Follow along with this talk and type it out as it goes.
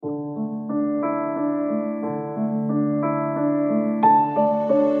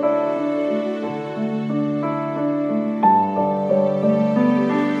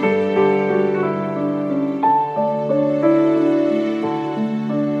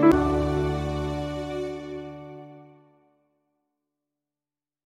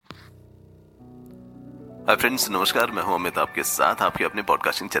Hi friends, नमस्कार। मैं हूं अमित, आपके साथ आपके अपने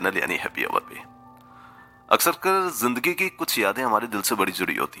पॉडकास्टिंग चैनल यानी हैप्पी आवर पे। अक्सर कर जिंदगी की कुछ यादें हमारे दिल से बड़ी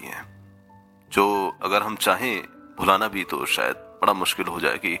जुड़ी होती हैं, जो अगर हम चाहें भुलाना भी तो शायद बड़ा मुश्किल हो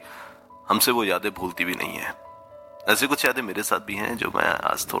जाए कि हमसे वो यादें भूलती भी नहीं है। ऐसी कुछ यादें मेरे साथ भी हैं जो मैं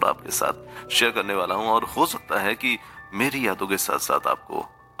आज थोड़ा आपके साथ शेयर करने वाला हूं, और हो सकता है कि मेरी यादों के साथ साथ आपको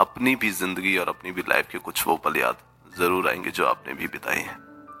अपनी भी जिंदगी और अपनी भी लाइफ के कुछ वो पल याद जरूर आएंगे जो आपने भी बिताए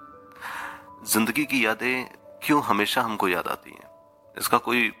हैं। जिंदगी की यादें क्यों हमेशा हमको याद आती हैं, इसका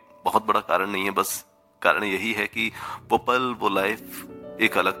कोई बहुत बड़ा कारण नहीं है। बस कारण यही है कि वो पल, वो लाइफ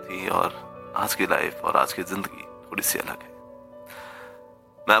एक अलग थी और आज की लाइफ और आज की जिंदगी थोड़ी सी अलग है।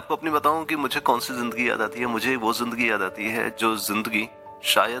 मैं आपको अपनी बताऊं कि मुझे कौन सी जिंदगी याद आती है। मुझे वो जिंदगी याद आती है जो जिंदगी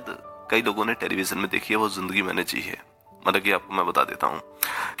शायद कई लोगों ने टेलीविजन में देखी है, वो जिंदगी मैंने जी है। मतलब कि आपको मैं बता देता हूँ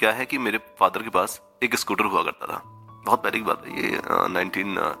क्या है कि मेरे फादर के पास एक स्कूटर हुआ करता था। बहुत पहले की बात है ये,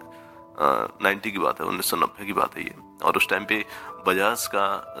 1990 की बात है, 1990 की बात है ये। और उस टाइम पे बजाज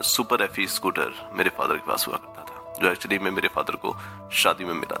का सुपर एफई स्कूटर मेरे फादर के पास हुआ करता था, जो एक्चुअली में मेरे फादर को शादी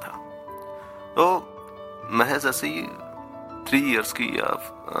में मिला था। तो महज ऐसे ही 3 इयर्स की या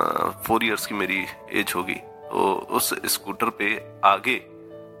 4 इयर्स की मेरी एज होगी, तो उस स्कूटर पे आगे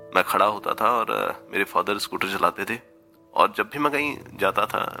मैं खड़ा होता था और मेरे फादर स्कूटर चलाते थे। और जब भी मैं कहीं जाता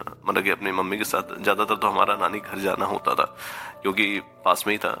था, मतलब कि अपनी मम्मी के साथ, ज़्यादातर तो हमारा नानी घर जाना होता था क्योंकि पास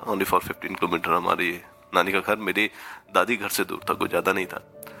में ही था। ओनली फॉर 15 किलोमीटर हमारी नानी का घर मेरे दादी घर से दूर था, कोई ज़्यादा नहीं था।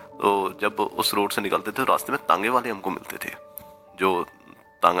 तो जब उस रोड से निकलते थे, रास्ते में तांगे वाले हमको मिलते थे। जो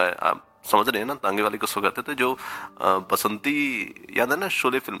तांगा, आप समझ रहे हैं ना, तांगे वाले किसको कहते थे? जो बसंती, याद है ना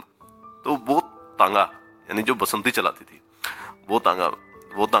शोले फिल्म, तो वो तांगा यानी जो बसंती चलाती थी, वो तांगा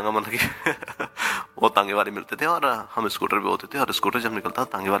मतलब कि वो तांगे वाले मिलते थे और हम स्कूटर पे होते थे। और स्कूटर जब निकलता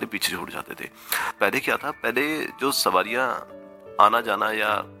तांगे वाले पीछे छूट जाते थे। पहले क्या था, पहले जो सवारियां आना जाना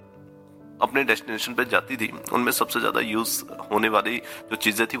या अपने डेस्टिनेशन पे जाती थी, उनमें सबसे ज्यादा यूज होने वाली जो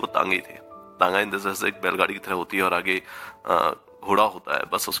चीजें थी वो तांगे थे। तांगा इन जैसे एक बैलगाड़ी की तरह होती है और आगे घोड़ा होता है,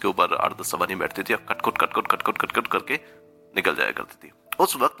 बस उसके ऊपर 8-10 सवारी बैठती थी और कटकुट करके निकल जाया करती थी।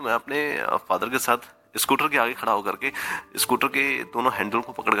 उस वक्त मैं अपने फादर के साथ स्कूटर के आगे खड़ा होकर के स्कूटर के दोनों हैंडल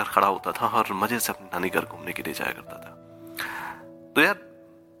को पकड़कर खड़ा होता था और मजे से अपने नानी घर घूमने के लिए जाया करता था। तो यार,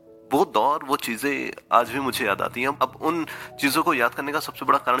 वो दौर, वो चीजें आज भी मुझे याद आती हैं। अब उन चीजों को याद करने का सबसे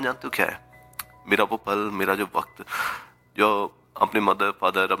बड़ा कारण जानते हो क्या है? मेरा वो पल, मेरा जो वक्त जो अपने मदर,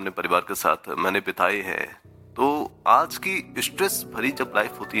 फादर, अपने परिवार के साथ मैंने बिताए हैं। तो आज की स्ट्रेस भरी जब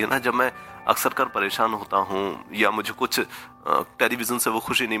लाइफ होती है ना, जब मैं अक्सर कर परेशान होता हूँ या मुझे कुछ टेलीविजन से वो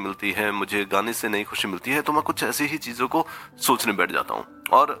खुशी नहीं मिलती है, मुझे गाने से नहीं खुशी मिलती है, तो मैं कुछ ऐसी ही चीजों को सोचने बैठ जाता हूँ।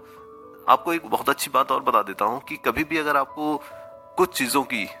 और आपको एक बहुत अच्छी बात और बता देता हूँ कि कभी भी अगर आपको कुछ चीजों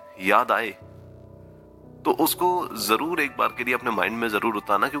की याद आए तो उसको जरूर एक बार के लिए अपने माइंड में जरूर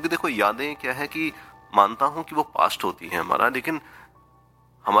उतारना। क्योंकि देखो, यादें क्या है कि मानता हूं कि वो पास्ट होती है हमारा, लेकिन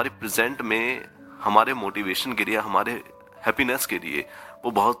हमारे प्रेजेंट में हमारे मोटिवेशन के लिए, हमारे हैप्पीनेस के लिए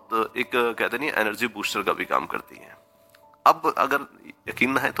वो बहुत एक, कहते नहीं, एनर्जी बूस्टर का भी काम करती है। अब अगर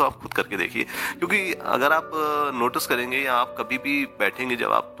यकीन ना है तो आप खुद करके देखिए। क्योंकि अगर आप नोटिस करेंगे या आप कभी भी बैठेंगे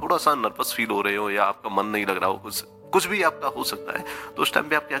जब आप थोड़ा सा नर्वस फील हो रहे हो या आपका मन नहीं लग रहा हो, कुछ भी आपका हो सकता है, तो उस टाइम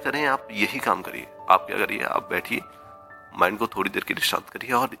पे आप क्या करें, आप यही काम करिए। आप क्या करिए, आप बैठिए, माइंड को थोड़ी देर के लिए शांत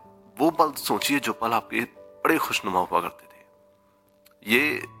करिए और वो पल सोचिए जो पल आपके बड़े खुशनुमा हुआ करते थे।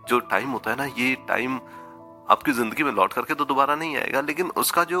 ये जो टाइम होता है ना, ये टाइम आपकी जिंदगी में लौट करके तो दोबारा नहीं आएगा, लेकिन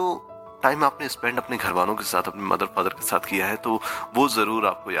उसका जो टाइम आपने स्पेंड अपने घर वालों के साथ, अपने मदर फादर के साथ किया है, तो वो जरूर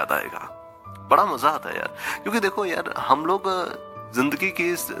आपको याद आएगा। बड़ा मजा आता है यार। क्योंकि देखो यार, हम लोग जिंदगी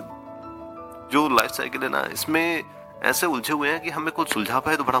की जो लाइफ साइकिल है ना, इसमें ऐसे उलझे हुए हैं कि हमें कुछ सुलझा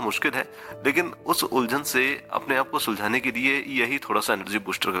पाए तो बड़ा मुश्किल है। लेकिन उस उलझन से अपने आप को सुलझाने के लिए यही थोड़ा सा एनर्जी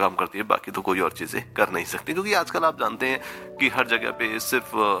बूस्टर का काम करती है, बाकी तो कोई और चीजें कर नहीं सकती। क्योंकि आजकल आप जानते हैं कि हर जगह पे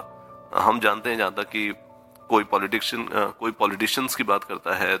सिर्फ हम जानते हैं, जहां तक कि कोई पॉलिटिशियंस की बात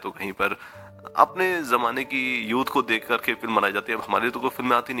करता है तो कहीं पर अपने जमाने की यूथ को देख करके फिल्म बनाई जाती है। अब हमारे तो कोई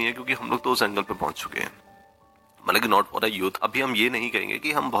फिल्म आती नहीं है क्योंकि हम लोग तो उस एंगल पे पहुंच चुके हैं। मतलब कि नॉट फॉर अ यूथ। अभी हम ये नहीं कहेंगे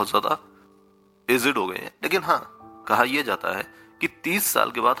कि हम बहुत ज्यादा एजिड हो गए हैं, लेकिन हाँ, कहा यह जाता है कि 30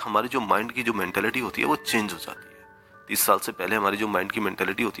 साल के बाद हमारी जो माइंड की जो मेंटेलिटी होती है वो चेंज हो जाती है। 30 साल से पहले हमारी जो माइंड की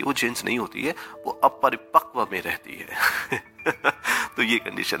मेंटेलिटी होती है वो चेंज नहीं होती है, वो अपरिपक्व में रहती है। तो ये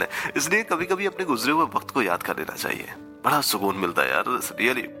कंडीशन है। इसलिए कभी कभी अपने गुजरे हुए वक्त को याद कर लेना चाहिए। बड़ा सुकून मिलता है यार,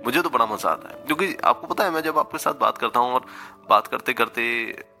 रियली। मुझे तो बड़ा मजा आता है। क्योंकि आपको पता है, मैं जब आपके साथ बात करता हूँ और बात करते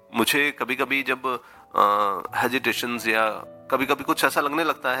करते मुझे कभी कभी जब हेजिटेशंस या कभी कभी कुछ ऐसा लगने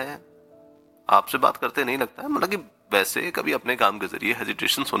लगता है, आपसे बात करते नहीं लगता है, मतलब कि वैसे कभी अपने काम के जरिए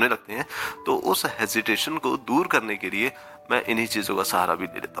हेजिटेशन होने लगते हैं, तो उस हेजिटेशन को दूर करने के लिए मैं इन्हीं चीजों का सहारा भी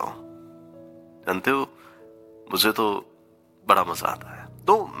ले लेता हूँ। जानते हो, मुझे तो बड़ा मजा आता है।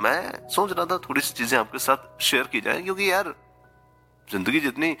 तो मैं सोच रहा था थोड़ी सी चीजें आपके साथ शेयर की जाए, क्योंकि यार जिंदगी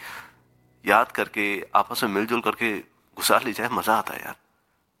जितनी याद करके आपस में मिलजुल करके गुजार ली जाए, मजा आता है यार।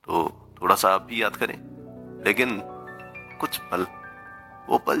 तो थोड़ा सा आप भी याद करें, लेकिन कुछ पल,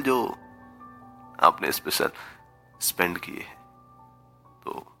 वो पल जो आपने स्पेशल स्पेंड किए हैं।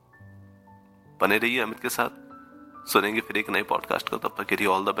 तो बने रहिए अमित के साथ, सुनेंगे फिर एक नए पॉडकास्ट को। तब तक के लिए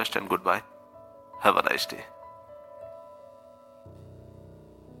all the best and good bye, have a nice day.